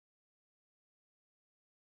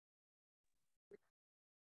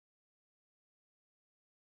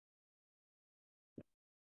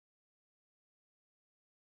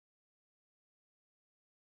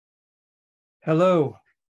Hello.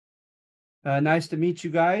 Nice to meet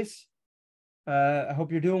you guys. I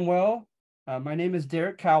hope you're doing well. My name is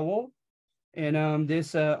Derek Cowell, and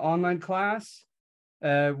this online class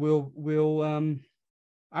will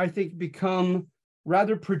I think become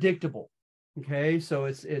rather predictable. Okay, so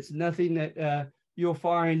it's nothing that you'll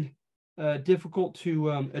find difficult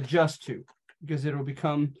to adjust to because it'll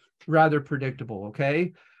become rather predictable.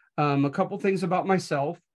 Okay, a couple things about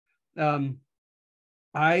myself.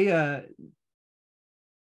 I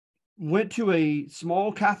went to a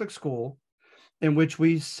small Catholic school in which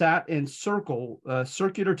we sat in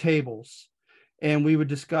circular tables, and we would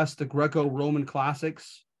discuss the Greco-Roman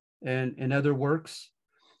classics and other works.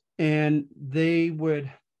 And they'd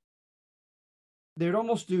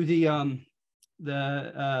almost do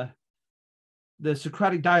the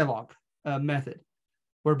Socratic dialogue method,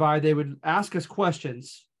 whereby they would ask us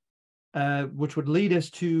questions, which would lead us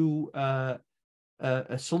to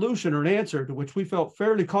a solution or an answer to which we felt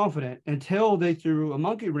fairly confident until they threw a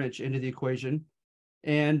monkey wrench into the equation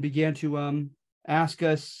and began to ask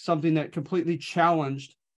us something that completely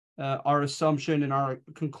challenged our assumption and our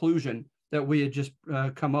conclusion that we had just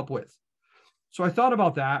come up with. So I thought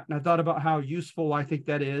about that, and I thought about how useful I think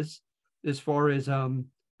that is as far as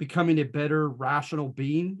becoming a better rational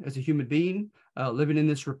being as a human being, living in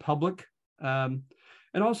this republic.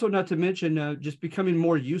 And also, not to mention, just becoming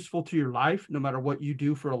more useful to your life, no matter what you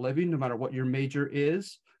do for a living, no matter what your major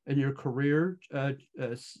is and your career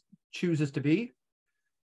chooses to be.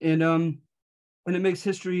 And it makes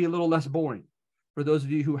history a little less boring for those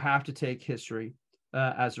of you who have to take history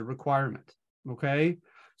as a requirement. Okay,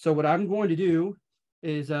 so what I'm going to do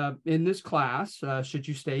is in this class, should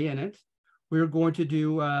you stay in it, we're going to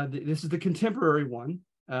do this is the contemporary one.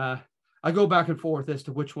 I go back and forth as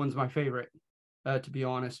to which one's my favorite. To be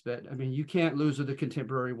honest, but I mean, you can't lose with the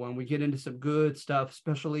contemporary one. We get into some good stuff,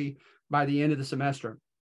 especially by the end of the semester.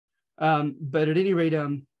 But at any rate,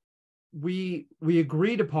 we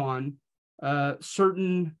agreed upon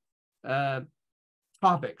certain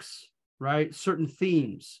topics, right? Certain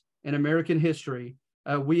themes in American history.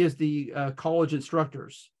 We as the college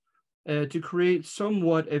instructors to create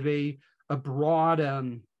somewhat of a broad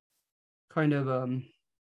kind of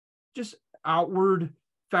just outward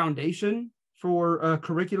foundation for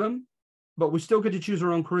curriculum, but we still get to choose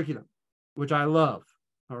our own curriculum, which I love.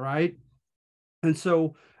 All right. And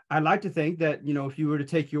so I like to think that, you know, if you were to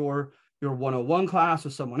take your 101 class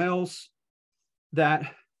with someone else,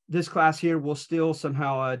 that this class here will still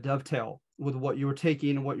somehow dovetail with what you were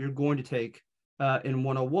taking and what you're going to take in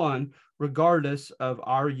 101, regardless of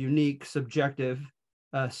our unique subjective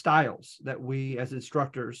styles that we as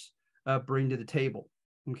instructors bring to the table.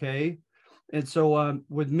 Okay. And so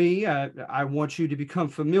with me, I want you to become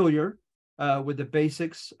familiar with the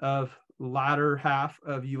basics of latter half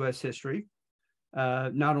of U.S. history.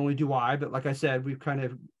 Not only do I, but like I said, we've kind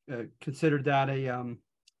of considered that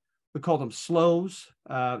we call them SLOs,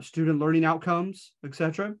 student learning outcomes,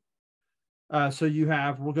 etc. So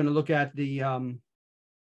we're going to look at the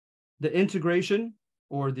integration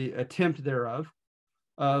or the attempt thereof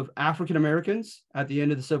of African Americans at the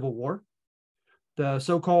end of the Civil War, the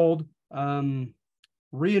so-called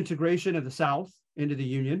reintegration of the South into the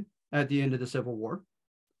Union at the end of the Civil War.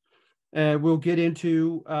 We'll get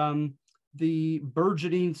into the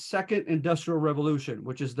burgeoning Second Industrial Revolution,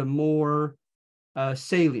 which is the more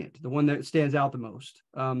salient, the one that stands out the most,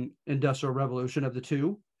 Industrial Revolution of the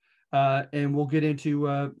two. And we'll get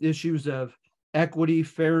into issues of equity,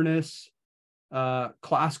 fairness,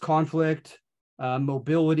 class conflict,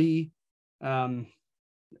 mobility,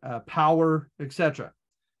 power, etc.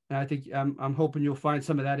 And I think I'm hoping you'll find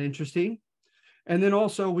some of that interesting. And then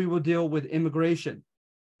also we will deal with immigration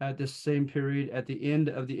at this same period at the end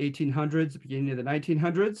of the 1800s, the beginning of the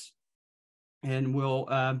 1900s. And we'll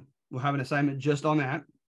have an assignment just on that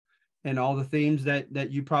and all the themes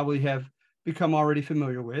that you probably have become already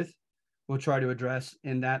familiar with. We'll try to address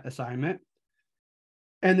in that assignment.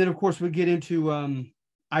 And then, of course, we get into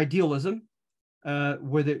idealism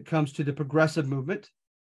when it comes to the progressive movement.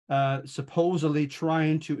 Supposedly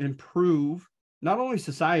trying to improve not only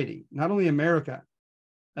society, not only America,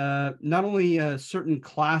 not only certain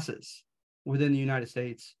classes within the United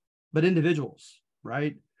States, but individuals,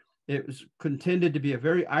 right? It was contended to be a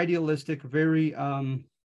very idealistic, very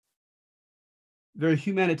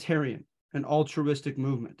humanitarian and altruistic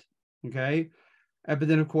movement, okay? But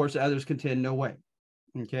then, of course, others contend no way,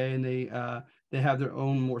 okay? And they have their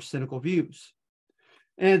own more cynical views.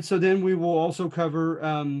 And so then we will also cover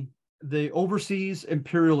the overseas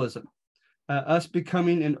imperialism, us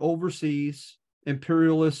becoming an overseas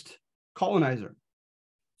imperialist colonizer.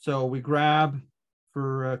 So we grab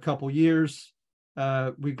for a couple years.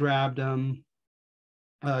 We grabbed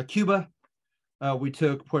Cuba. We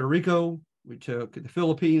took Puerto Rico. We took the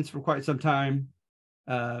Philippines for quite some time.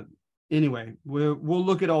 Anyway, we'll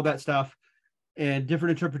look at all that stuff and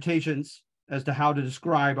different interpretations as to how to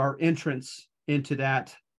describe our entrance into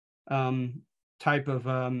that type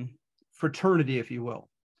of fraternity, if you will,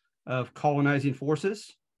 of colonizing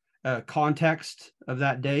forces, context of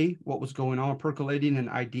that day, what was going on, percolating in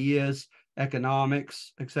ideas,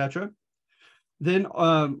 economics, etc. Then,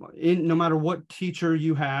 no matter what teacher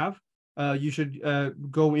you have, you should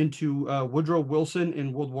go into Woodrow Wilson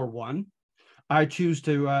in World War I. I choose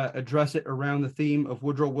to address it around the theme of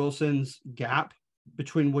Woodrow Wilson's gap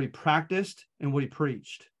between what he practiced and what he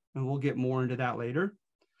preached. And we'll get more into that later.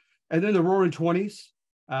 And then the Roaring Twenties.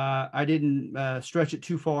 I didn't stretch it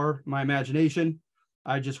too far, my imagination.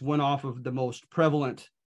 I just went off of the most prevalent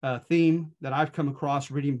theme that I've come across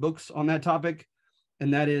reading books on that topic,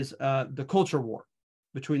 and that is the culture war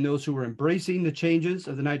between those who were embracing the changes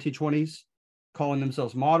of the 1920s, calling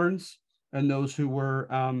themselves moderns, and those who were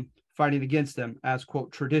fighting against them as,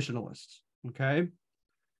 quote, traditionalists, okay?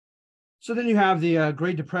 So then you have the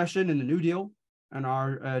Great Depression and the New Deal and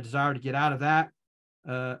our desire to get out of that,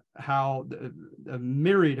 how a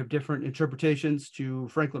myriad of different interpretations to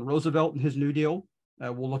Franklin Roosevelt and his New Deal.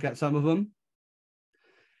 We'll look at some of them.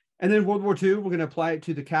 And then World War II, we're going to apply it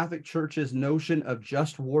to the Catholic Church's notion of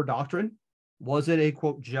just war doctrine. Was it a,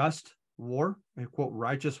 quote, just war, a, quote,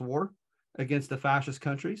 righteous war against the fascist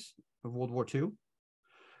countries of World War II?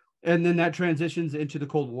 And then that transitions into the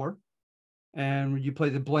Cold War. And you play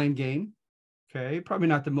the blame game. Okay, probably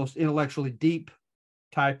not the most intellectually deep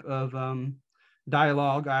type of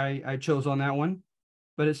dialogue I chose on that one,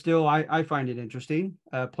 but it's still, I find it interesting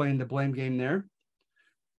playing the blame game there.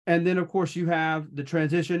 And then, of course, you have the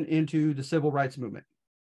transition into the Civil Rights Movement.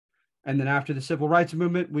 And then after the Civil Rights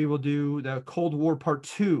Movement, we will do the Cold War Part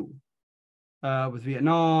 2 with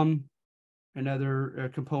Vietnam and other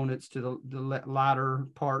components to the latter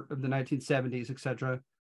part of the 1970s, et cetera.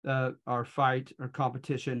 Our fight or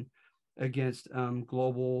competition against the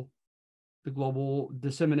global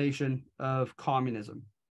dissemination of communism.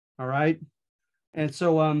 All right. And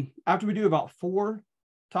so after we do about 4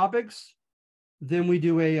 topics, then we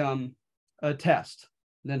do a test,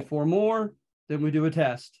 then 4 more, then we do a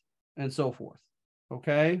test, and so forth.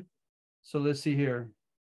 Okay. So let's see here.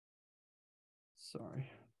 Sorry.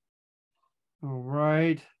 All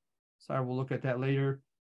right. Sorry, we'll look at that later.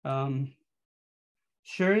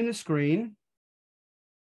 Sharing the screen.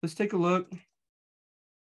 Let's take a look.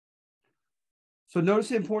 So notice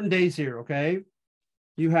the important days here, okay?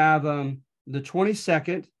 You have the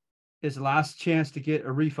 22nd is the last chance to get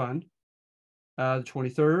a refund. The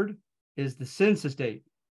 23rd is the census date,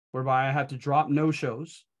 whereby I have to drop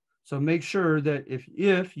no-shows. So make sure that if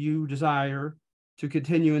you desire to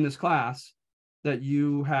continue in this class, that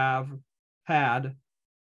you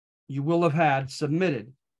will have had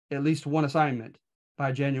submitted at least one assignment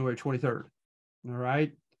by January 23rd. All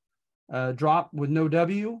right. Drop with no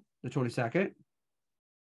W, the 22nd.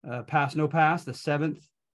 Pass, no pass, the 7th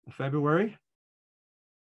of February.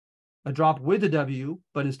 A drop with a W,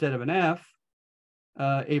 but instead of an F,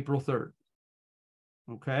 April 3rd.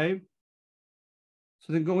 Okay.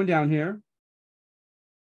 So then going down here.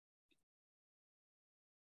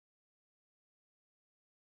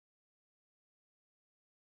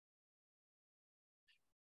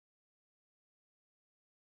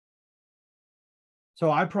 So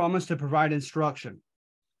I promise to provide instruction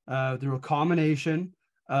through a combination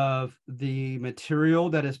of the material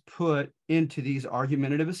that is put into these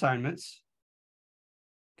argumentative assignments,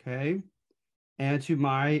 okay, and to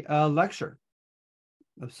my lecture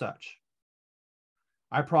of such.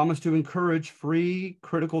 I promise to encourage free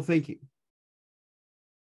critical thinking,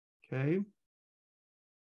 okay.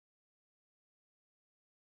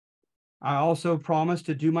 I also promise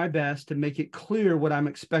to do my best to make it clear what I'm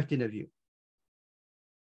expecting of you.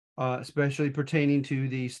 Especially pertaining to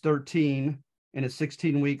these 13 in a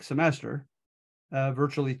 16-week semester,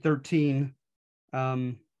 virtually 13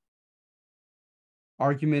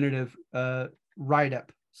 argumentative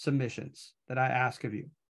write-up submissions that I ask of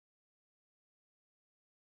you.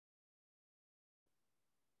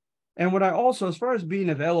 And what I also, as far as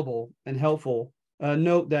being available and helpful,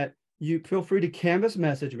 note that you feel free to Canvas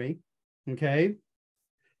message me, okay?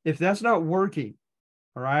 If that's not working,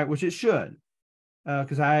 all right, which it should,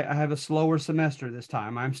 because I have a slower semester this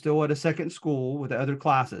time. I'm still at a second school with the other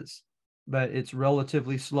classes, but it's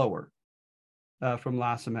relatively slower from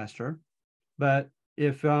last semester. But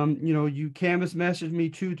if you Canvas message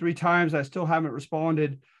me 2-3 times, I still haven't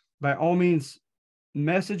responded, by all means,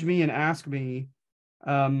 message me and ask me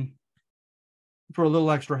for a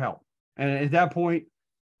little extra help. And at that point,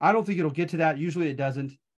 I don't think it'll get to that. Usually it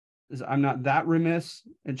doesn't. I'm not that remiss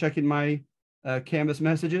in checking my Canvas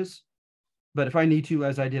messages. But if I need to,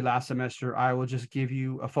 as I did last semester, I will just give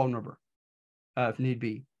you a phone number if need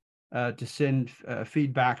be to send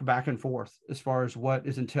feedback back and forth as far as what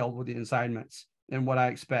is entailed with the assignments and what I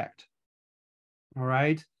expect. All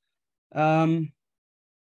right. So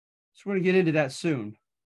we're going to get into that soon.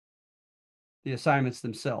 The assignments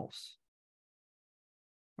themselves.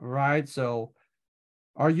 All right. So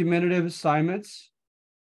argumentative assignments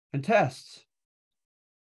and tests.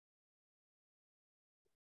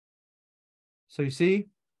 So you see,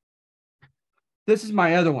 this is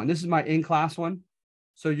my other one. This is my in-class one.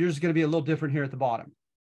 So yours is going to be a little different here at the bottom.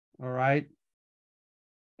 All right.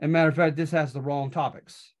 And matter of fact, this has the wrong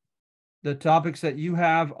topics. The topics that you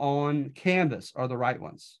have on Canvas are the right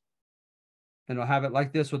ones. And I'll have it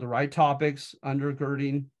like this with the right topics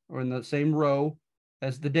undergirding or in the same row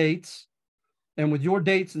as the dates. And with your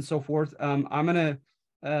dates and so forth, I'm going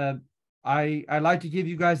to, I like to give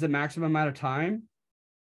you guys the maximum amount of time.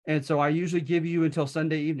 And so I usually give you until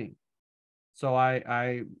Sunday evening. So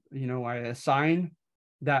I assign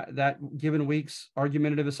that given week's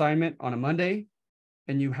argumentative assignment on a Monday,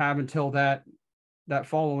 and you have until that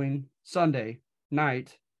following Sunday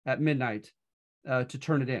night at midnight to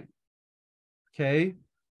turn it in. Okay,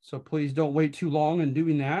 so please don't wait too long in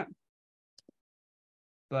doing that.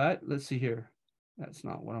 But let's see here. That's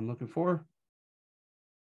not what I'm looking for.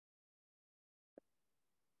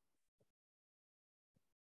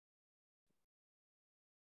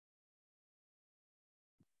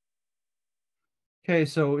 Okay,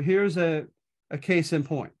 so here's a case in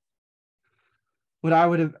point. What I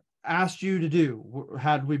would have asked you to do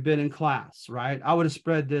had we been in class, right? I would have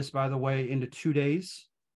spread this, by the way, into 2 days,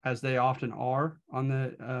 as they often are on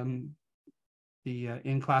the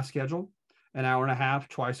in-class schedule, an hour and a half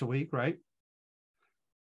twice a week, right?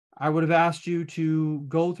 I would have asked you to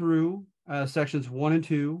go through sections 1 and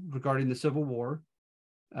 2 regarding the Civil War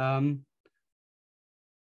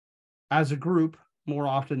as a group more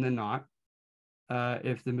often than not,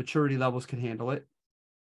 if the maturity levels can handle it.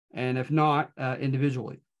 And if not,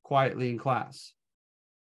 individually, quietly in class.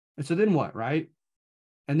 And so then what, right?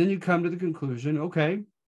 And then you come to the conclusion, okay,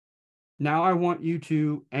 now I want you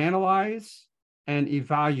to analyze and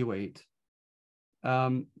evaluate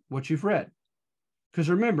what you've read. Because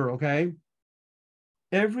remember, okay,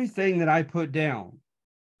 everything that I put down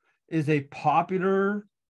is a popular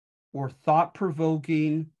or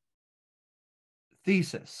thought-provoking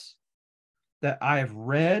thesis that I have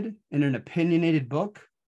read in an opinionated book,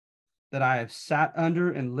 that I have sat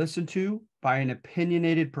under and listened to by an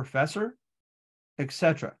opinionated professor,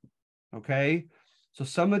 etc. Okay, so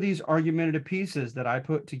some of these argumentative pieces that I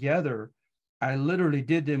put together, I literally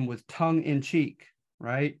did them with tongue in cheek,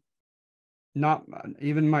 right? Not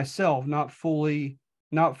even myself, not fully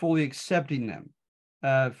accepting them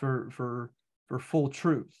for full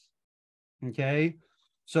truth. Okay,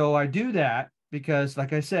 so I do that because,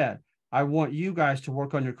 like I said, I want you guys to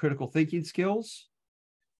work on your critical thinking skills.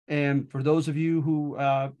 And for those of you who,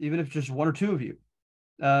 even if just 1 or 2 of you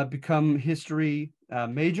become history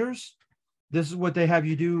majors, this is what they have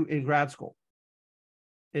you do in grad school,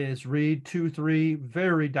 is read 2, 3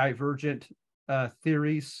 very divergent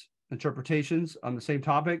theories, interpretations on the same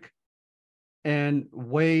topic, and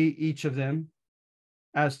weigh each of them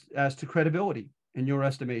as to credibility in your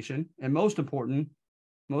estimation. And most importantly,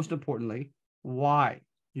 why.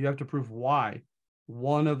 You have to prove why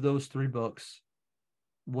one of those 3 books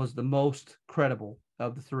was the most credible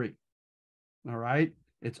of the 3. All right.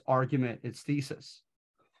 It's argument, it's thesis.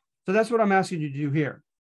 So that's what I'm asking you to do here.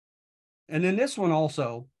 And then this one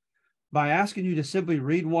also, by asking you to simply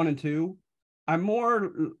read 1 and 2, I'm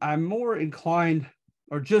more inclined,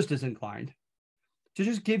 or just as inclined, to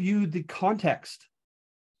just give you the context.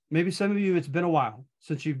 Maybe some of you, it's been a while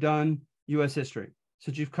since you've done U.S. history,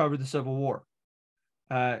 since you've covered the Civil War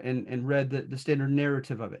and read the standard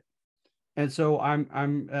narrative of it. And so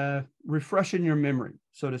I'm refreshing your memory,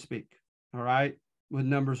 so to speak, all right, with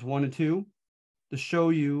numbers 1 and 2 to show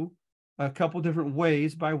you a couple different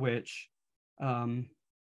ways by which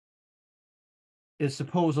it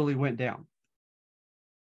supposedly went down.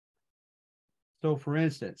 So, for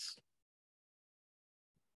instance,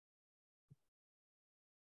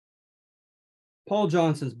 Paul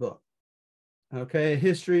Johnson's book, okay,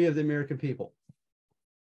 History of the American People.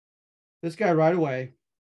 This guy right away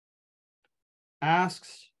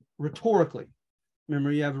asks rhetorically.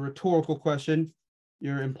 Remember, you have a rhetorical question.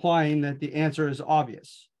 You're implying that the answer is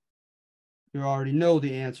obvious. You already know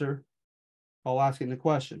the answer while asking the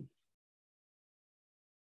question.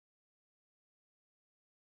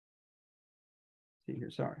 see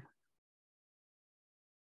here, sorry.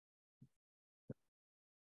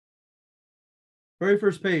 Very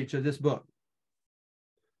first page of this book.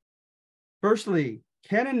 Firstly,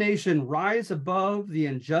 can a nation rise above the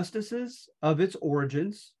injustices of its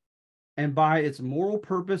origins and by its moral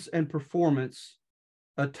purpose and performance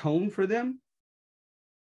atone for them?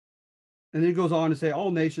 And then it goes on to say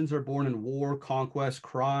all nations are born in war, conquest,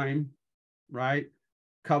 crime, right?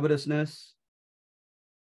 Covetousness,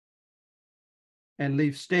 and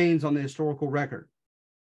leave stains on the historical record.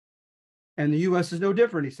 And the U.S. is no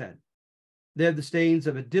different, he said. They have the stains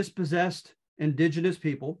of a dispossessed indigenous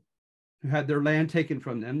people who had their land taken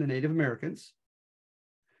from them, the Native Americans,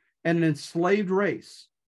 and an enslaved race,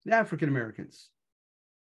 the African Americans.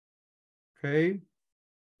 Okay.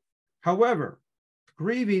 However,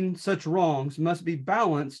 grieving such wrongs must be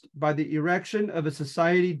balanced by the erection of a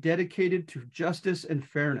society dedicated to justice and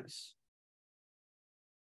fairness.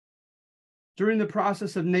 During the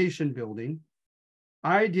process of nation building,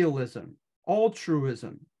 idealism,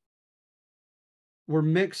 altruism were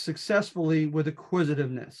mixed successfully with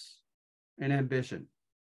acquisitiveness and ambition.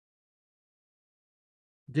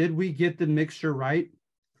 Did we get the mixture right?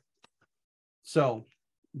 So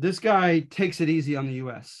this guy takes it easy on the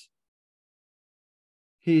U.S.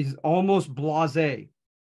 He's almost blasé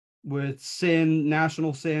with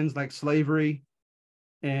national sins like slavery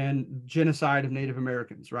and genocide of Native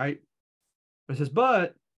Americans, right? But he says,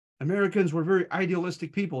 but Americans were very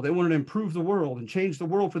idealistic people. They wanted to improve the world and change the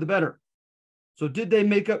world for the better. So did they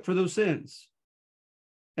make up for those sins?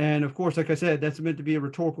 And of course, like I said, that's meant to be a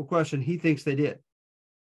rhetorical question. He thinks they did.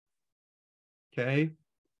 Okay.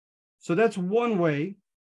 So that's one way.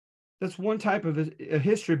 That's one type of a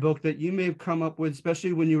history book that you may have come up with,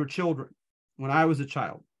 especially when you were children, when I was a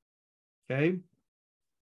child. Okay.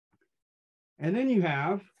 And then you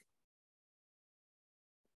have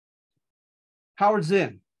Howard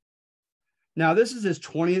Zinn. Now, this is his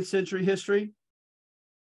 20th century history.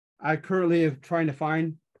 I currently am trying to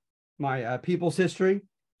find my people's history.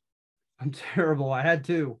 I'm terrible. I had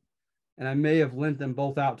two, and I may have lent them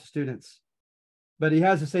both out to students. But he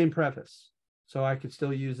has the same preface, so I could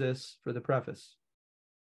still use this for the preface.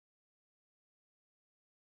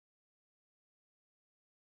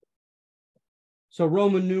 So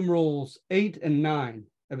Roman numerals 8 and 9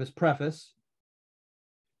 of his preface.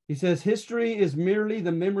 He says, history is merely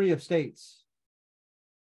the memory of states,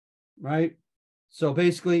 right? So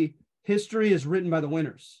basically, history is written by the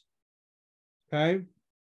winners, okay?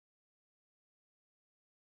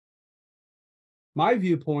 My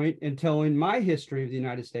viewpoint in telling my history of the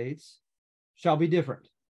United States shall be different,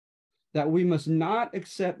 that we must not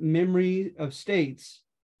accept memory of states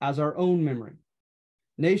as our own memory.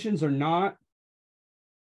 Nations are not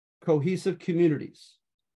cohesive communities,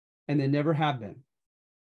 and they never have been.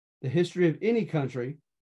 The history of any country,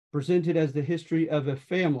 presented as the history of a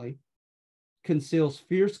family, conceals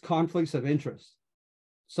fierce conflicts of interest,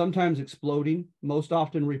 sometimes exploding, most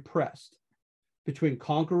often repressed, between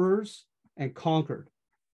conquerors and conquered,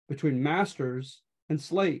 between masters and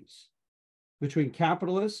slaves, between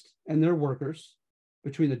capitalists and their workers,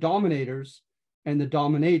 between the dominators and the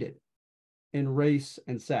dominated, in race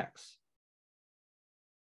and sex.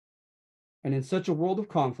 And in such a world of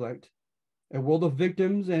conflict, a world of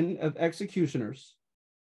victims and of executioners,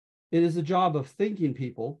 it is the job of thinking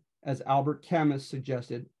people, as Albert Camus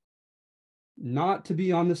suggested, not to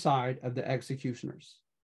be on the side of the executioners.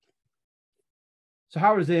 So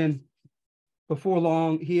Howard Zinn, before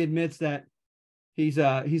long, he admits that he's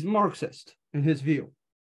Marxist in his view.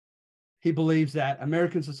 He believes that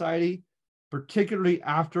American society, particularly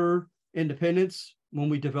after independence, when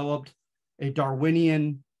we developed a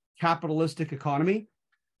Darwinian capitalistic economy,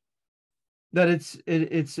 that it's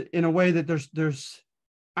in a way that there's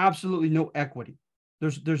absolutely no equity.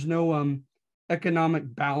 There's no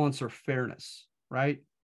economic balance or fairness, right?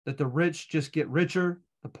 That the rich just get richer,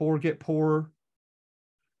 the poor get poorer.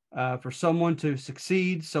 For someone to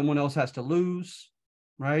succeed, someone else has to lose,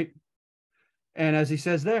 right? And as he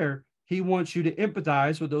says there, he wants you to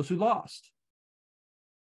empathize with those who lost.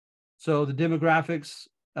 So the demographics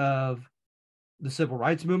of the civil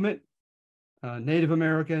rights movement, Native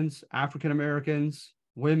Americans, African Americans,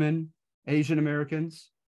 women, Asian Americans,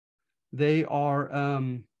 they are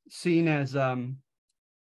seen as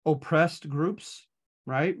oppressed groups,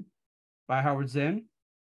 right, by Howard Zinn.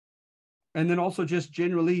 And then also just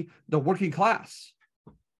generally the working class,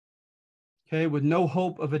 okay, with no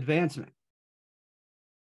hope of advancement.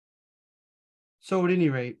 So at any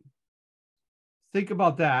rate, think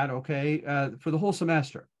about that, okay, for the whole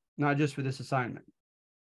semester, not just for this assignment.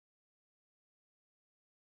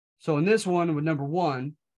 So in this one, with number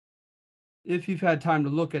 1, if you've had time to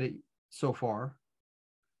look at it so far,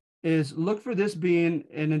 is look for this being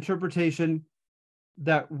an interpretation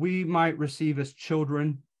that we might receive as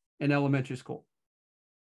children in elementary school.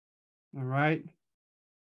 All right.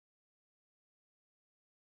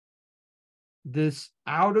 This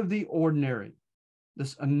out of the ordinary,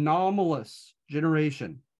 this anomalous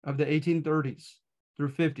generation of the 1830s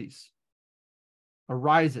through 50s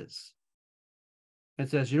arises and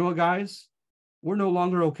says, you know what, guys, we're no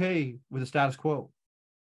longer okay with the status quo.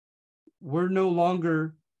 We're no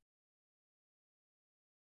longer,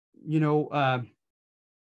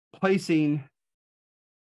 placing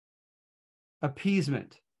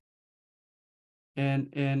appeasement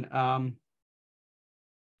and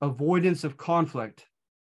avoidance of conflict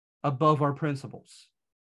above our principles.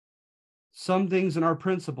 Some things in our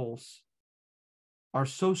principles are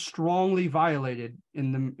so strongly violated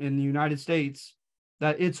in the United States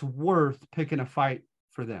that it's worth picking a fight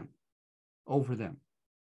for them, over them.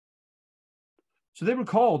 So they were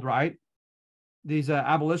called, right? These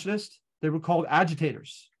abolitionists, they were called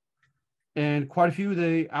agitators. And quite a few of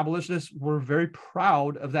the abolitionists were very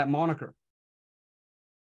proud of that moniker.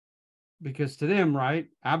 Because to them, right,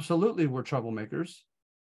 absolutely we're troublemakers.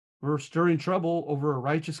 We're stirring trouble over a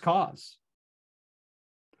righteous cause.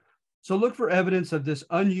 So look for evidence of this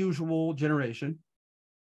unusual generation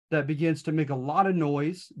that begins to make a lot of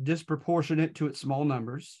noise, disproportionate to its small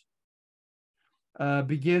numbers,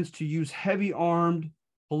 begins to use heavy armed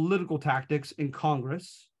political tactics in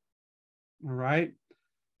Congress, all right,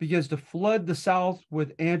 begins to flood the South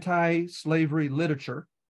with anti-slavery literature,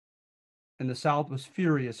 and the South was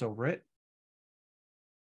furious over it,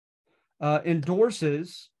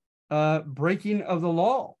 endorses breaking of the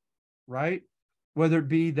law, right? Whether it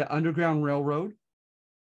be the Underground Railroad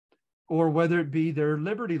or whether it be their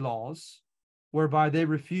liberty laws, whereby they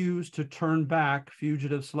refuse to turn back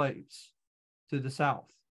fugitive slaves to the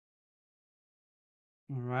South.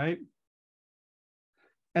 All right.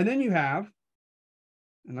 And then you have,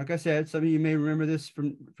 and like I said, some of you may remember this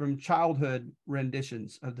from childhood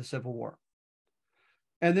renditions of the Civil War.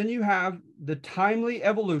 And then you have the timely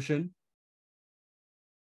evolution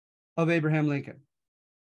of Abraham Lincoln,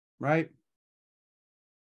 right?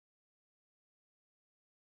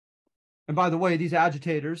 And by the way, these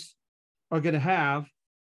agitators are going to have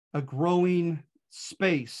a growing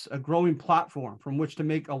space, a growing platform from which to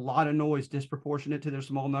make a lot of noise disproportionate to their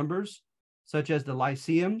small numbers, such as the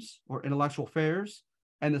lyceums or intellectual fairs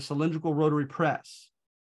and the cylindrical rotary press,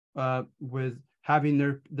 with having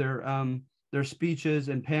their speeches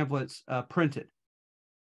and pamphlets printed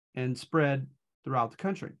and spread throughout the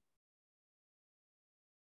country.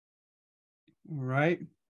 All right.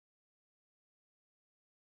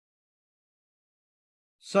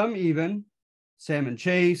 Some even, Salmon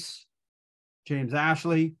Chase, James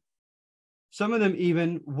Ashley, some of them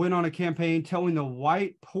even went on a campaign telling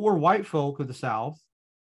the poor white folk of the South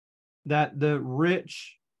that the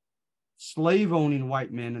rich slave-owning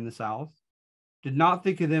white men in the South did not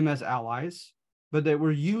think of them as allies, but that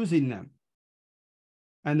were using them,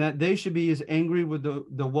 and that they should be as angry with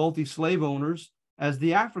the wealthy slave owners as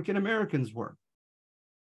the African Americans were.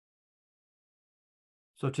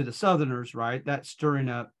 So to the Southerners, right, that's stirring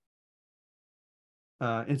up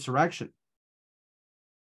insurrection.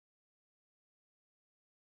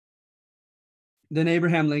 Then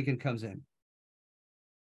Abraham Lincoln comes in.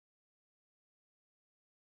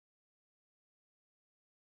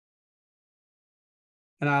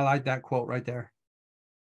 And I like that quote right there.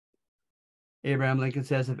 Abraham Lincoln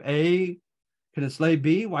says, if A can enslave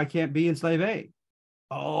B, why can't B enslave A?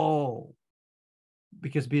 Oh,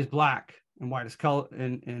 because B is black and white is color,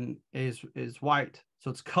 and A is white.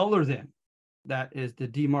 So it's color then that is the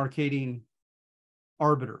demarcating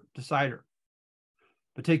arbiter, decider.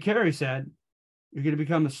 But take care, he said, you're going to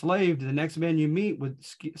become a slave to the next man you meet with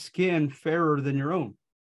skin fairer than your own.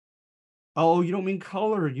 Oh, you don't mean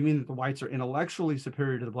color. You mean that the whites are intellectually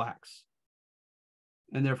superior to the blacks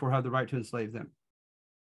and therefore have the right to enslave them.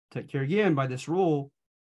 Take care again, by this rule,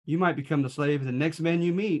 you might become the slave of the next man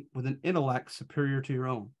you meet with an intellect superior to your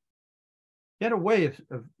own. He had a way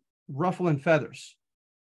of ruffling feathers,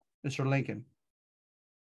 Mr. Lincoln.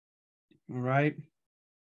 All right.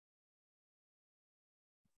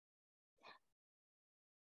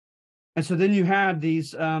 And so then you had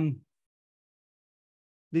these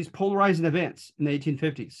polarizing events in the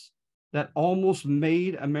 1850s that almost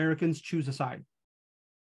made Americans choose a side.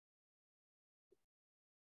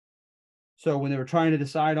 So when they were trying to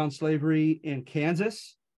decide on slavery in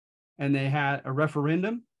Kansas, and they had a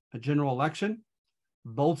referendum, a general election,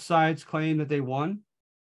 both sides claimed that they won,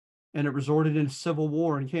 and it resulted in a civil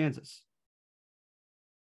war in Kansas.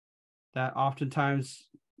 that oftentimes,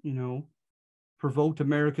 provoked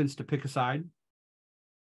Americans to pick a side.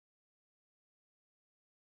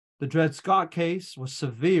 The Dred Scott case was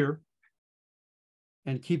severe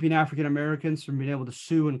and keeping African Americans from being able to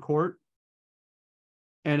sue in court,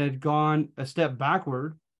 and had gone a step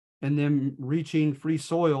backward and them reaching free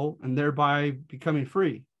soil and thereby becoming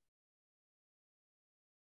free.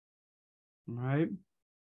 Right?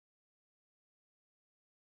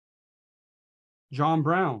 John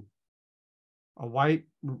Brown, a white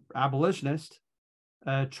abolitionist,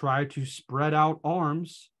 tried to spread out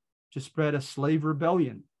arms to spread a slave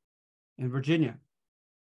rebellion in Virginia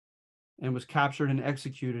and was captured and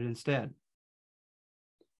executed instead.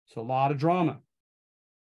 So a lot of drama.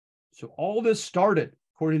 So all this started,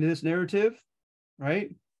 according to this narrative, right?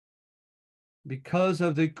 Because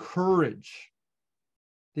of the courage,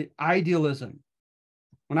 the idealism.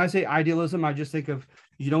 When I say idealism, I just think of,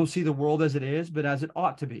 you don't see the world as it is, but as it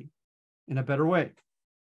ought to be, in a better way,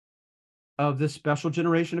 of this special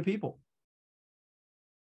generation of people.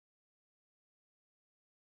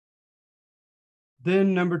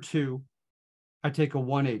 Then number 2, I take a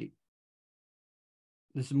 180.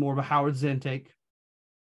 This is more of a Howard Zinn take.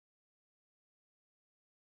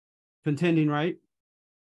 Contending, right,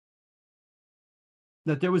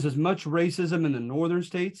 that there was as much racism in the northern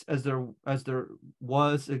states as there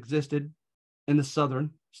existed in the southern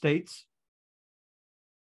states.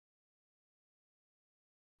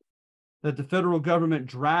 That the federal government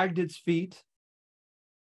dragged its feet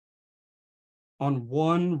on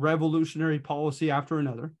one revolutionary policy after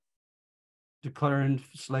another, declaring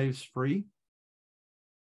slaves free,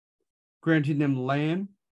 granting them land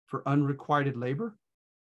for unrequited labor,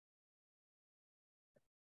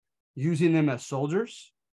 using them as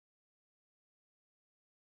soldiers,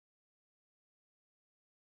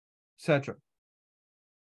 etc.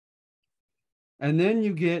 And then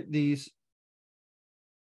you get these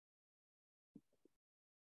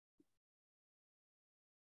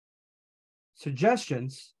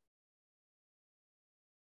suggestions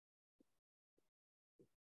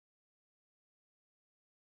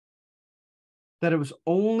that it was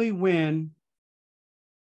only when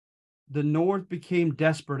the North became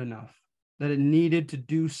desperate enough that it needed to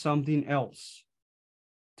do something else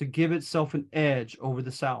to give itself an edge over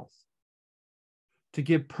the South, to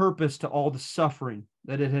give purpose to all the suffering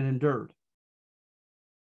that it had endured,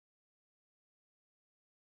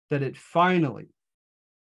 that it finally,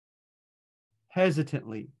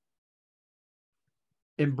 hesitantly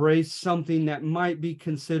embraced something that might be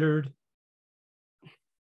considered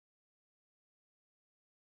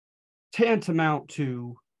tantamount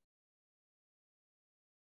to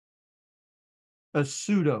a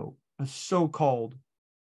so-called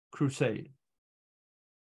crusade.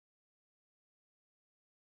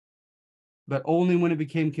 But only when it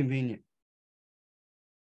became convenient.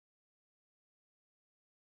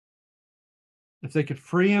 If they could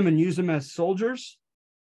free them and use them as soldiers,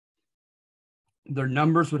 their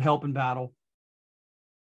numbers would help in battle.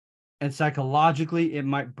 And psychologically, it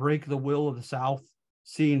might break the will of the South,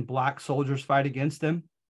 seeing black soldiers fight against them.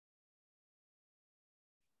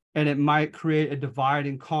 And it might create a divide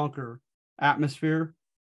and conquer atmosphere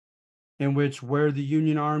in which, where the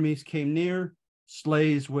Union armies came near,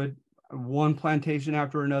 slaves would, one plantation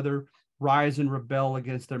after another, rise and rebel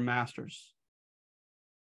against their masters.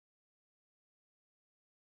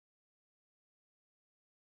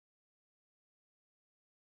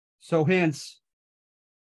 So hence,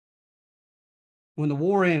 when the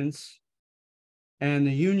war ends and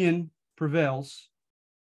the Union prevails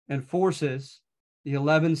and forces the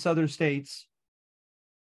 11 southern states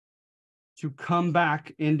to come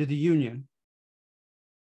back into the Union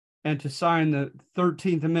and to sign the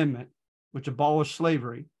 13th Amendment, which abolished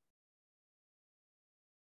slavery,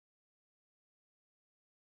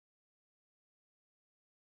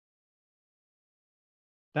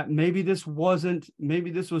 that maybe this was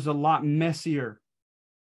a lot messier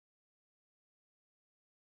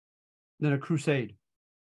than a crusade.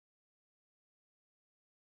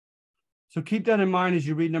 So keep that in mind as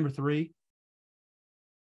you read number 3.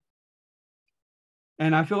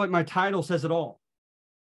 And I feel like my title says it all.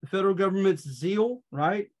 The federal government's zeal,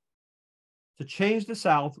 right, to change the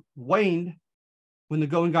South waned when the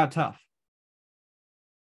going got tough.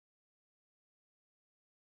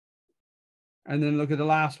 And then look at the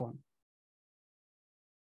last one.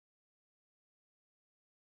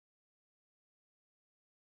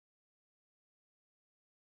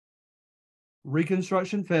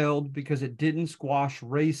 Reconstruction failed because it didn't squash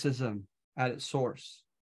racism at its source.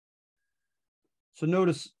 So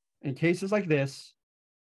notice, in cases like this,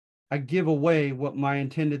 I give away what my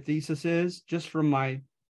intended thesis is just from my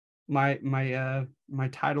my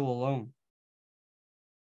title alone.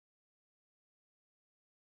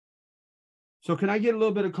 So can I get a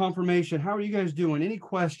little bit of confirmation? How are you guys doing? Any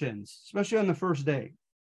questions, especially on the first day?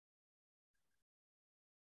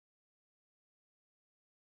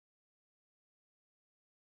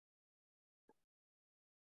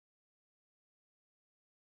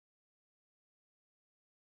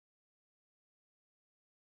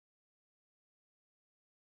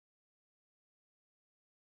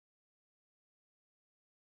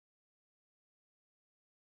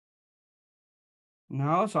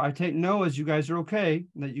 No, so I take no as you guys are okay,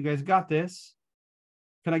 that you guys got this.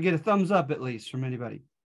 Can I get a thumbs up at least from anybody?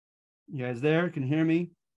 You guys there? Can you hear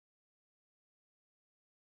me?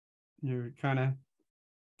 You're kind of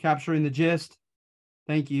capturing the gist.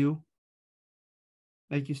 Thank you.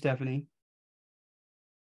 Thank you, Stephanie.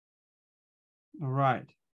 All right.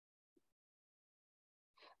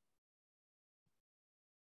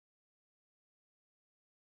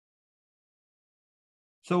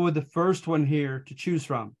 So with the first one here to choose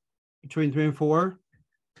from, between 3 and 4,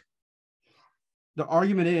 the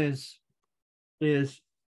argument is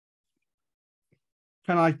kind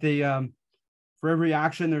of like the for every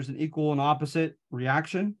action, there's an equal and opposite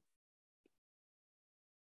reaction.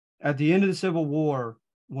 At the end of the Civil War,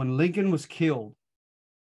 when Lincoln was killed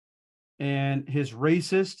and his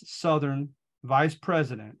racist Southern vice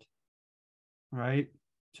president, right,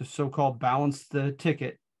 to so-called balance the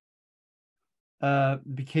ticket,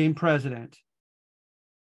 became president,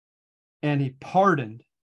 and he pardoned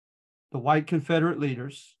the white Confederate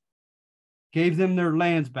leaders, gave them their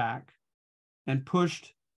lands back, and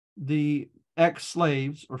pushed the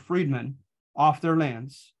ex-slaves or freedmen off their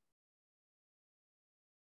lands,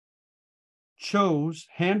 chose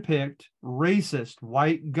handpicked racist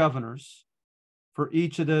white governors for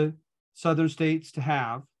each of the southern states to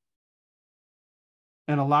have,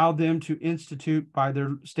 and allowed them to institute by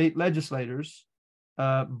their state legislators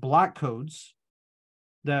black codes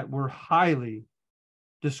that were highly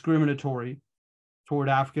discriminatory toward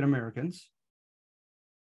African Americans,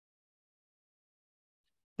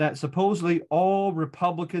 that supposedly all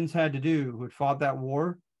Republicans had to do who had fought that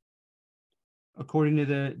war, according to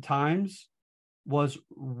the Times, was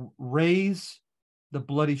raise the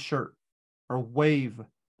bloody shirt or wave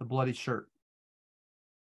the bloody shirt.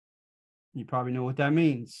 You probably know what that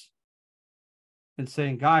means. And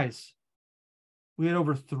saying, guys, we had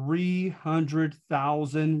over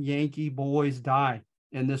 300,000 Yankee boys die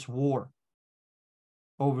in this war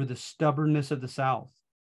over the stubbornness of the South.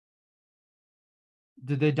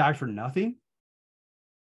 Did they die for nothing?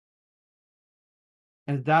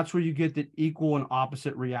 And that's where you get the equal and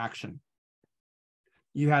opposite reaction.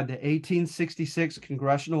 You had the 1866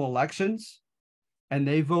 congressional elections, and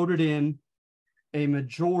they voted in a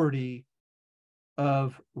majority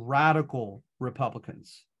of radical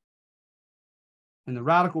Republicans. And the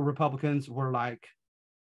radical Republicans were like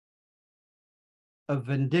a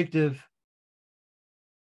vindictive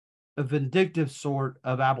sort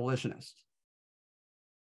of abolitionist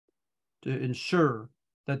to ensure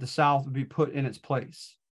that the South would be put in its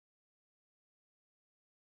place.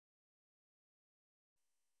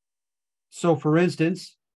 So, for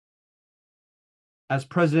instance, as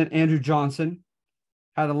President Andrew Johnson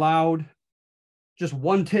had allowed just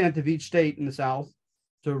 1/10 of each state in the South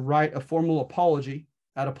to write a formal apology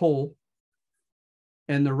at a poll,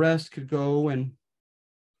 and the rest could go and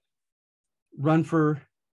run for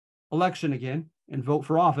election again and vote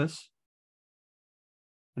for office.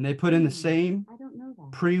 And they put in the same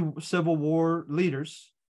pre-Civil War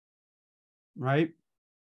leaders, right?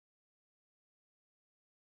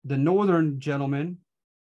 The Northern gentlemen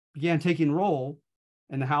began taking roll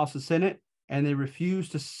in the House and Senate, and they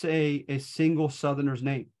refused to say a single Southerner's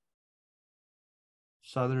name.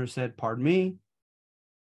 Southerners said, pardon me,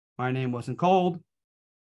 my name wasn't called.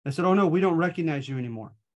 They said, oh no, we don't recognize you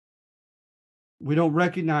anymore. We don't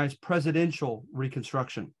recognize presidential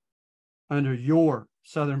Reconstruction under your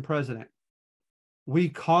Southern president. We,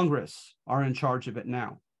 Congress, are in charge of it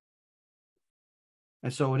now.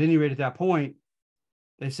 And so at any rate, at that point,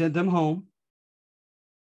 they sent them home,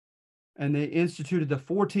 and they instituted the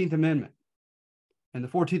 14th Amendment. And the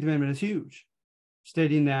 14th Amendment is huge,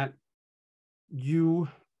 stating that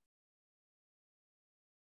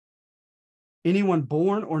anyone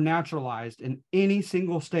born or naturalized in any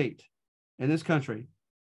single state in this country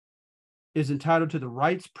is entitled to the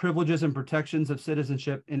rights, privileges, and protections of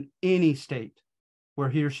citizenship in any state where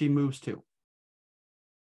he or she moves to,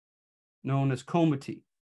 known as comity,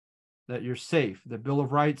 that you're safe. The Bill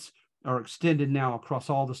of Rights are extended now across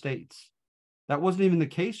all the states. That wasn't even the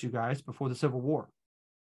case, you guys, before the Civil War.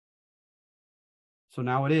 So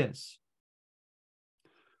now it is.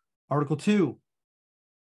 Article 2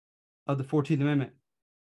 of the 14th Amendment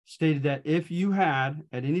stated that if you had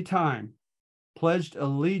at any time pledged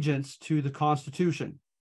allegiance to the Constitution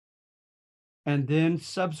and then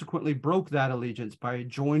subsequently broke that allegiance by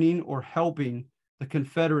joining or helping the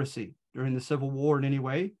Confederacy during the Civil War in any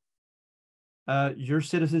way, your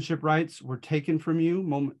citizenship rights were taken from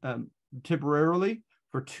you temporarily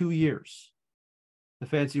for 2 years. The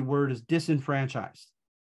fancy word is disenfranchised.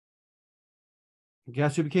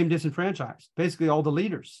 Guess who became disenfranchised? Basically all the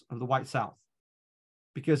leaders of the White South,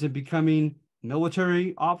 because in becoming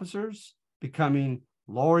military officers, becoming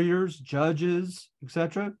lawyers, judges,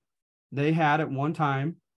 etc., they had at one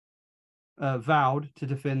time vowed to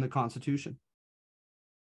defend the Constitution.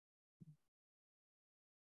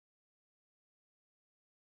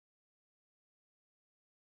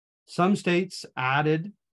 Some states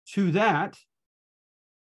added to that,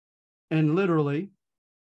 and literally,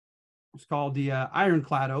 it's called the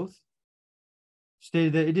Ironclad Oath,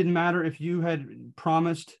 stated that it didn't matter if you had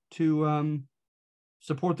promised to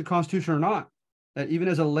support the Constitution or not, that even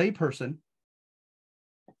as a layperson,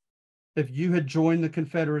 if you had joined the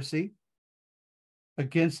Confederacy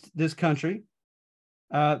against this country,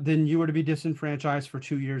 then you were to be disenfranchised for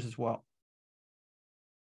 2 years as well.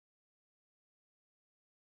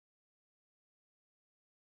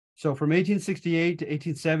 So from 1868 to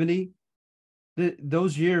 1870,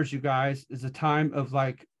 those years, you guys, is a time of,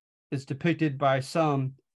 like, it's depicted by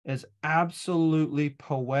some as absolutely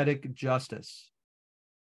poetic justice.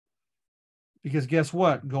 Because guess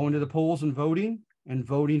what? Going to the polls and voting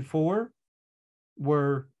for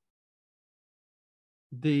were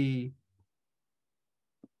the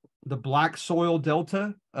black soil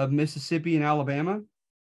delta of Mississippi and Alabama,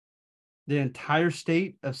 the entire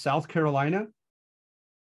state of South Carolina,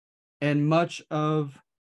 and much of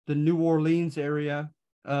the New Orleans area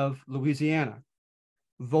of Louisiana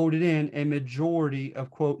voted in a majority of,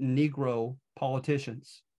 quote, Negro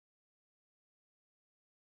politicians.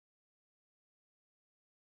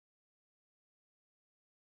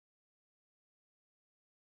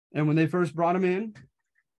 And when they first brought them in,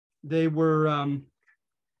 they were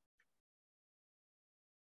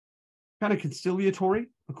kind of conciliatory,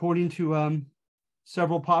 according to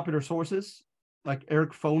several popular sources, like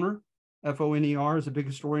Eric Foner, Foner, is a big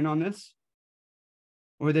historian on this,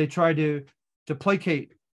 where they tried to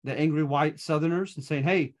placate the angry white Southerners and saying,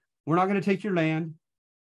 hey, we're not going to take your land,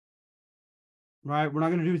 right? We're not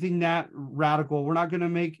going to do anything that radical. We're not going to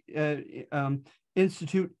make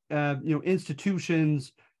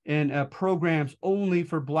institutions and programs only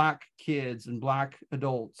for Black kids and Black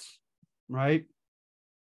adults, right?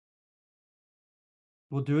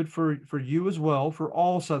 We'll do it for you as well, for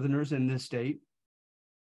all Southerners in this state.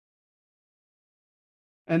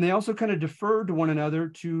 And they also kind of deferred to one another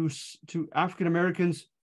to African Americans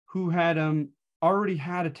who had already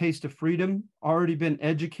had a taste of freedom, already been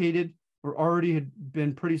educated, or already had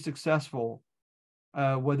been pretty successful,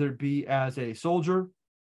 whether it be as a soldier,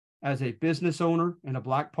 as a business owner in a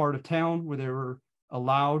Black part of town where they were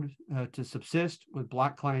allowed to subsist with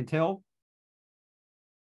Black clientele,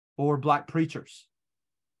 or Black preachers.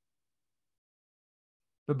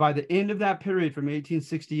 But by the end of that period, from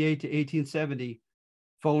 1868 to 1870,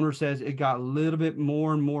 Foner says it got a little bit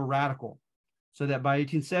more and more radical, so that by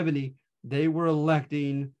 1870, they were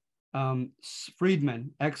electing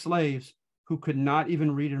freedmen, ex-slaves, who could not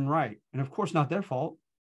even read and write. And of course, not their fault.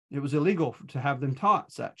 It was illegal to have them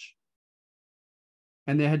taught such.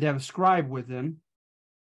 And they had to have a scribe with them,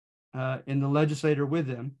 and the legislator with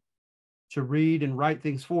them, to read and write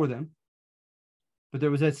things for them. But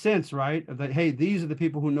there was that sense, right, of that, hey, these are the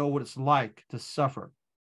people who know what it's like to suffer.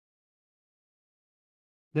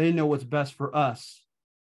 They know what's best for us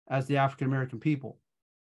as the African American people.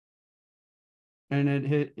 And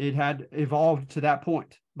it had evolved to that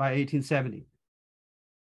point by 1870.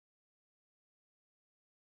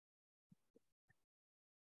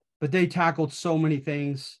 But they tackled so many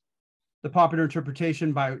things. The popular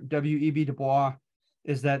interpretation by W.E.B. Du Bois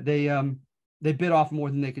is that they bit off more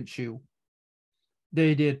than they could chew.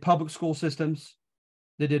 They did public school systems.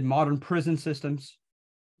 They did modern prison systems.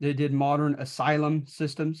 They did modern asylum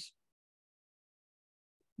systems.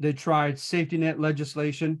 They tried safety net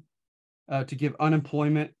legislation to give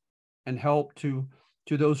unemployment and help to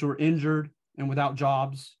those who are injured and without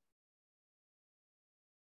jobs.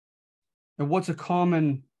 And what's a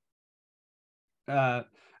common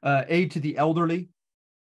aid to the elderly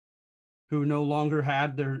who no longer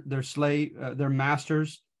had their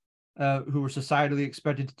masters who were societally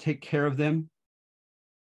expected to take care of them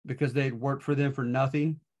because they had worked for them for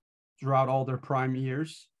nothing throughout all their prime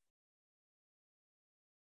years?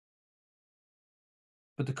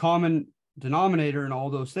 But the common denominator in all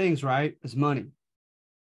those things, right, is money.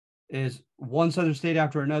 Is one southern state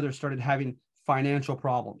after another started having financial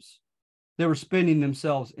problems. They were spending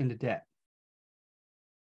themselves into debt.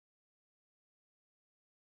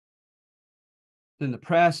 Then the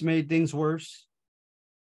press made things worse.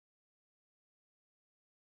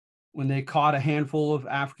 When they caught a handful of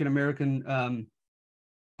African American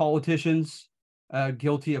politicians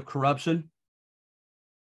guilty of corruption,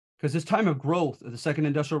 because this time of growth of the Second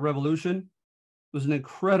Industrial Revolution was an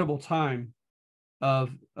incredible time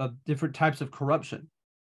of different types of corruption.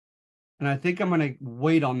 And I think I'm going to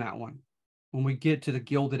wait on that one when we get to the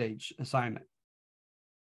Gilded Age assignment.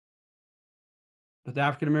 But the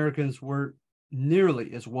African Americans were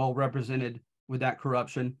nearly as well represented with that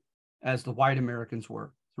corruption as the white Americans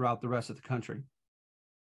were throughout the rest of the country.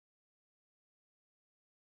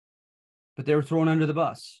 But they were thrown under the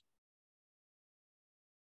bus.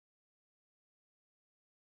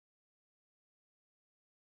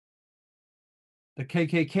 The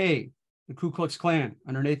KKK, the Ku Klux Klan,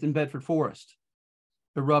 under Nathan Bedford Forrest,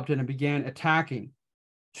 erupted and began attacking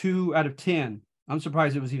 2 out of 10. I'm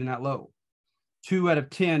surprised it was even that low. 2 out of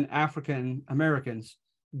 10 African Americans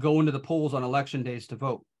go into the polls on election days to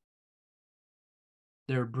vote.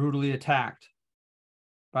 They're brutally attacked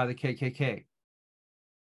by the KKK.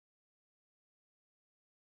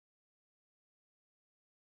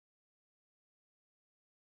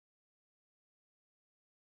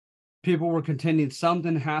 People were contending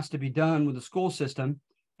something has to be done with the school system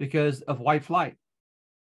because of white flight.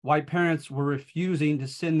 White parents were refusing to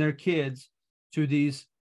send their kids to these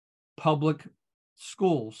public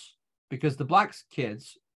schools because the black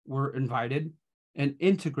kids were invited and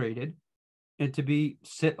integrated and to be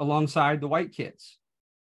sit alongside the white kids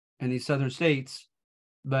in these southern states,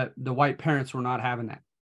 but the white parents were not having that.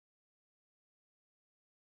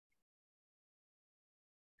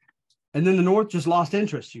 And then the North just lost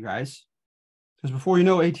interest, you guys, because before you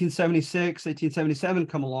know, 1876, 1877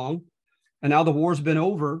 come along, and now the war's been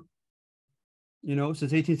over, since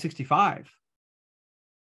 1865.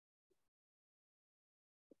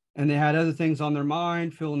 And they had other things on their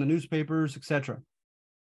mind, filling the newspapers, etc.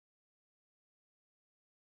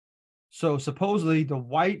 So supposedly the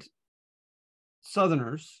white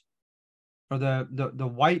Southerners, or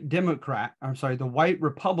the white the white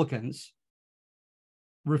Republicans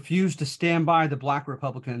refused to stand by the black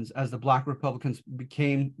Republicans as the black Republicans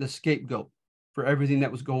became the scapegoat for everything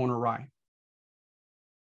that was going awry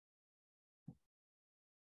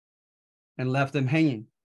and left them hanging.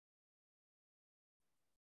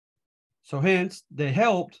 So hence, they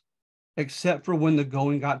helped, except for when the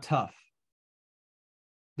going got tough.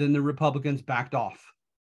 Then the Republicans backed off.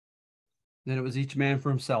 Then it was each man for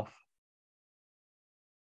himself.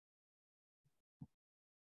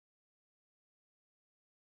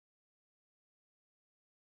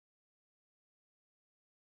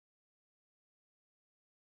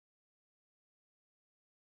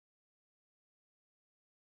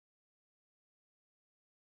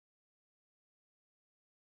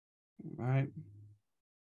 All right.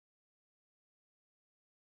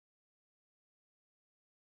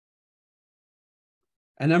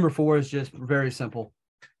 And number 4 is just very simple.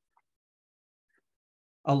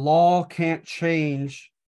 A law can't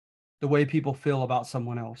change the way people feel about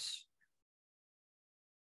someone else.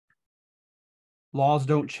 Laws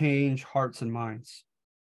don't change hearts and minds.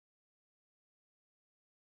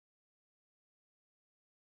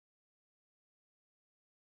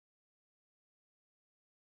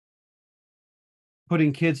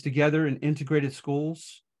 Putting kids together in integrated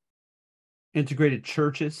schools, integrated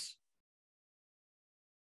churches,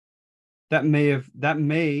 that may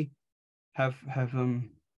have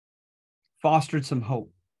fostered some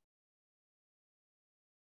hope.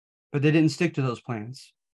 But they didn't stick to those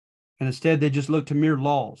plans. And instead, they just looked to mere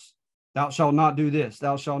laws. Thou shalt not do this,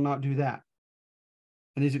 thou shalt not do that.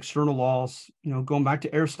 And these external laws, going back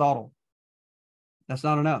to Aristotle, that's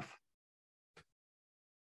not enough.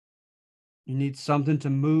 You need something to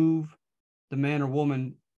move the man or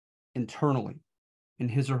woman internally in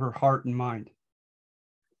his or her heart and mind.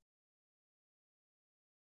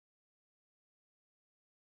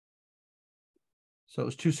 So it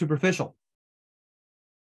was too superficial,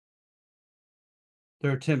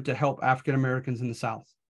 their attempt to help African Americans in the South.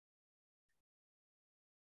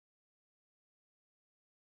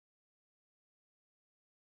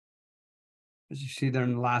 As you see there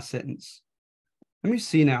in the last sentence. Let me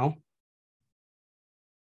see now.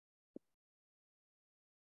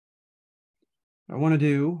 I want to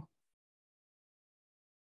do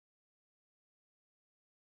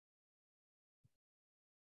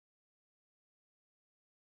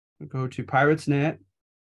go to Pirates Net.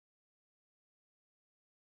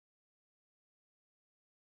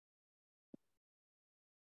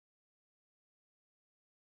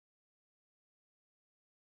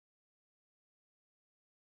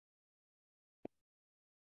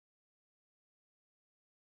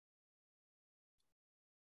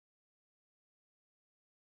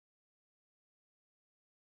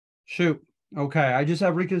 Shoot. Okay. I just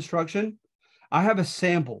have Reconstruction. I have a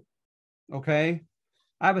sample. Okay.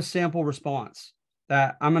 I have a sample response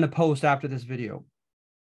that I'm going to post after this video.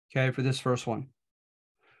 Okay. For this first one.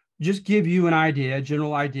 Just give you an idea, a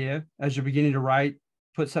general idea as you're beginning to write,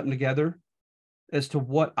 put something together as to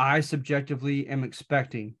what I subjectively am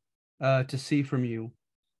expecting to see from you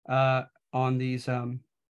uh, on these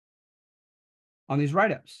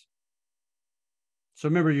write-ups. So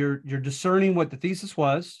remember, you're discerning what the thesis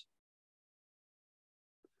was.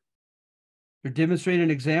 You're demonstrating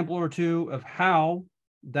an example or two of how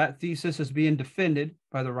that thesis is being defended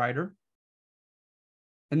by the writer.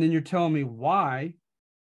 And then you're telling me why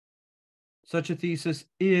such a thesis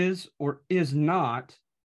is or is not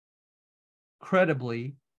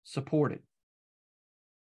credibly supported.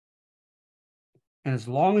 And as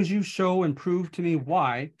long as you show and prove to me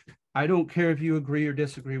why, I don't care if you agree or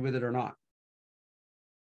disagree with it or not.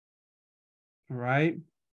 All right.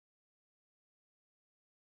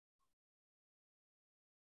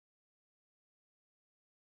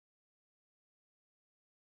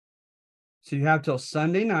 So you have till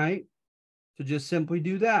Sunday night to just simply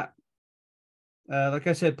do that. Like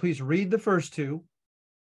I said, please read the first two,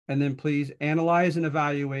 and then please analyze and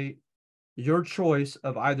evaluate your choice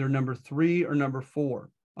of either number 3 or number 4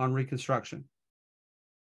 on Reconstruction.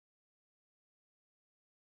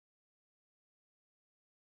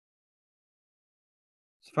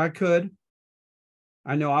 So if I could,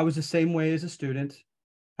 I know I was the same way as a student.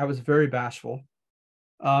 I was very bashful.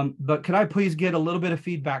 But could I please get a little bit of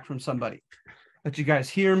feedback from somebody? That you guys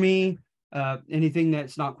hear me, anything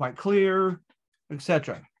that's not quite clear,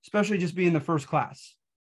 etc. Especially just being the first class.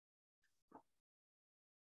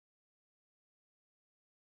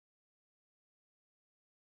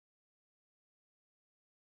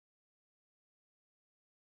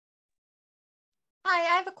 Hi,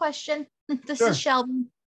 I have a question. This is Sure. Shelby.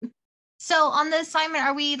 So on the assignment,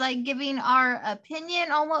 are we like giving our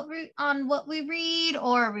opinion on what we read,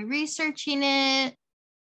 or are we researching it?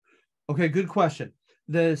 Okay, good question.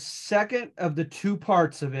 The second of the two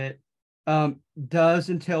parts of it does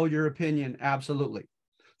entail your opinion, absolutely.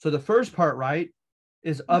 So the first part, right,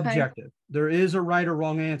 is Okay. objective. There is a right or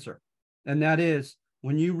wrong answer. And that is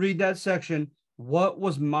when you read that section, what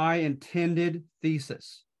was my intended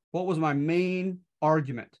thesis? What was my main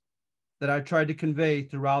argument that I tried to convey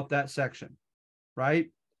throughout that section,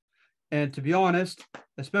 right? And to be honest,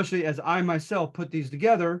 especially as I myself put these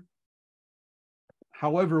together,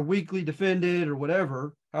 however weekly defended or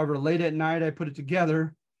whatever, however late at night I put it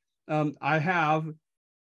together, I have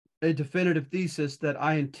a definitive thesis that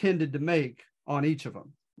I intended to make on each of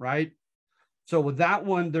them, right? So with that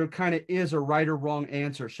one, there kind of is a right or wrong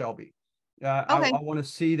answer, Shelby. I Okay. want to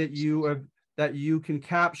see that you can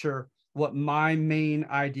capture what my main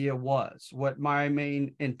idea was, what my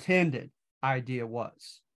main intended idea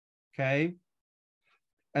was. Okay.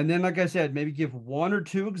 And then, like I said, maybe give 1 or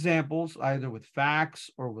 2 examples, either with facts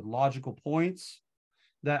or with logical points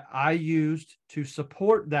that I used to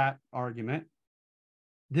support that argument.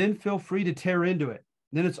 Then feel free to tear into it.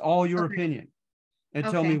 Then it's all your Okay. opinion. And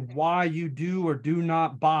tell me Okay. why you do or do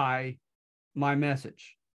not buy my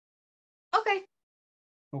message. Okay.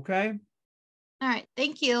 Okay. All right.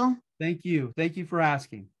 Thank you. Thank you. Thank you for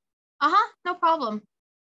asking. Uh-huh. No problem.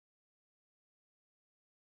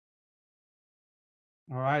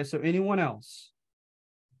 All right. So anyone else?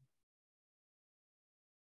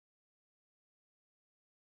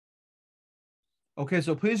 Okay.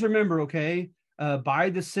 So please remember, okay, by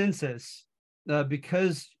the census,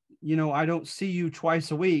 because, I don't see you twice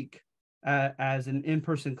a week as an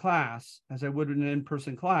in-person class, as I would in an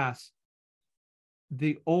in-person class,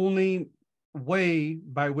 the only way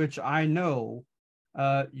by which I know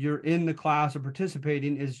you're in the class or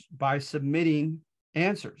participating is by submitting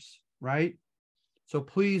answers, right? So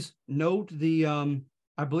please note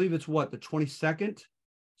I believe it's the 22nd.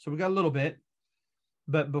 So we got a little bit,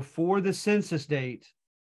 but before the census date,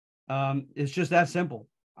 it's just that simple.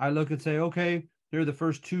 I look and say, okay, here are the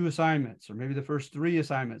first 2 assignments, or maybe the first 3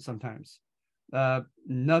 assignments sometimes.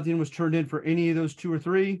 Nothing was turned in for any of those 2 or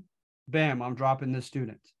 3. Bam, I'm dropping this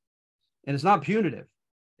student. And it's not punitive.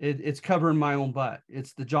 It's covering my own butt.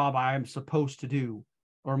 It's the job I'm supposed to do,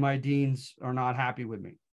 or my deans are not happy with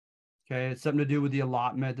me. Okay. It's something to do with the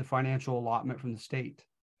allotment, the financial allotment from the state.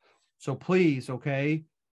 So please, okay,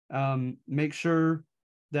 make sure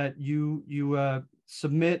that you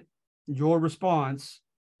submit your response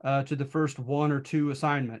to the first 1 or 2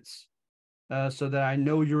 assignments so that I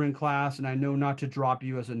know you're in class and I know not to drop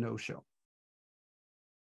you as a no-show.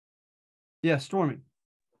 Yeah, Stormy.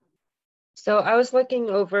 So I was looking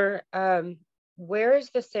over, where is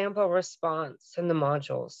the sample response in the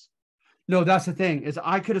modules? No, that's the thing, is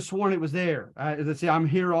I could have sworn it was there. Let's see, I'm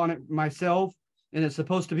here on it myself, and it's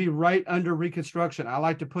supposed to be right under Reconstruction. I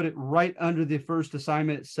like to put it right under the first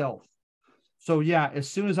assignment itself. So yeah, as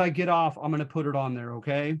soon as I get off, I'm going to put it on there.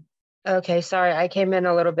 Okay. Okay, sorry, I came in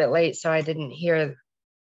a little bit late, so I didn't hear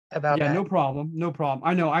about Yeah, that. no problem. No problem.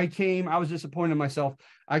 I know I was disappointed in myself.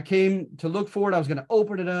 I came to look for it. I was going to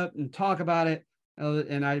open it up and talk about it.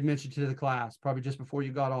 And I mentioned to the class probably just before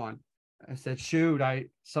you got on. I said, shoot, I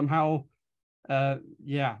somehow,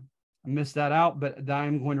 yeah, I missed that out, but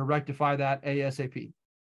I'm going to rectify that ASAP.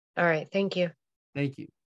 All right, thank you. Thank you.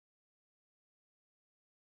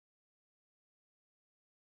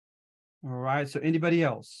 All right. So anybody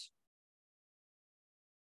else?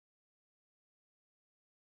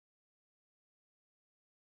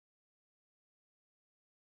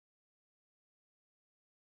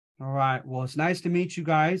 All right. Well, it's nice to meet you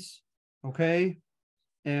guys. Okay.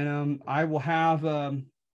 And I will have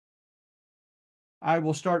I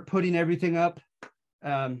will start putting everything up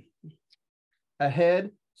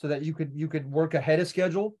ahead so that you could work ahead of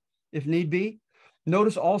schedule if need be.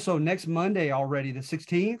 Notice also next Monday already, the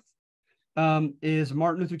 16th, is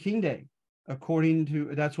Martin Luther King Day.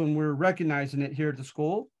 That's when we're recognizing it here at the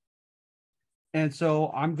school. And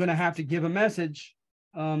so I'm going to have to give a message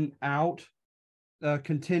out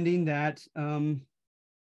contending that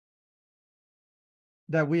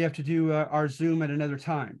that we have to do our Zoom at another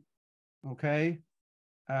time. Okay.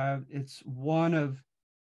 It's one of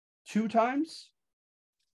two times,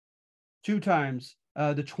 the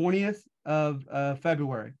 20th of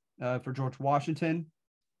February for George Washington,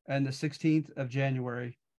 and the 16th of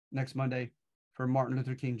January, next Monday, for Martin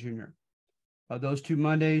Luther King Jr. Those 2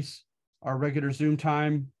 Mondays are regular Zoom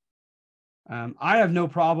time. I have no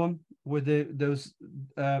problem with those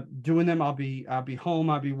doing them. I'll be home.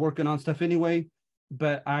 I'll be working on stuff anyway.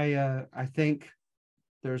 But I think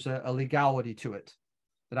there's a legality to it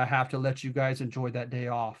that I have to let you guys enjoy that day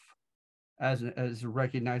off as a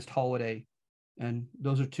recognized holiday. And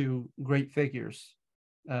those are two great figures,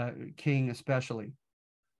 King especially.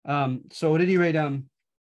 So at any rate,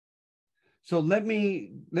 so let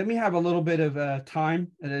me have a little bit of time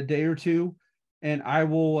in a day or two, and I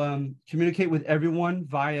will communicate with everyone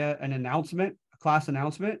via an announcement, a class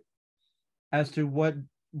announcement, as to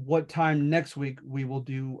what time next week we will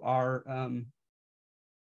do our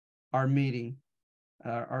meeting,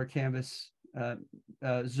 our Canvas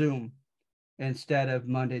Zoom, instead of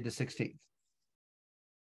Monday the 16th.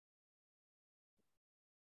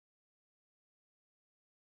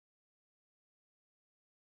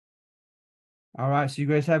 All right, so you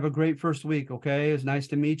guys have a great first week, okay? It's nice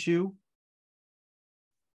to meet you.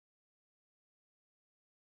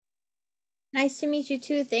 Nice to meet you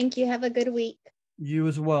too. Thank you. Have a good week. You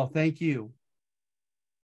as well. Thank you.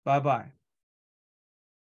 Bye-bye.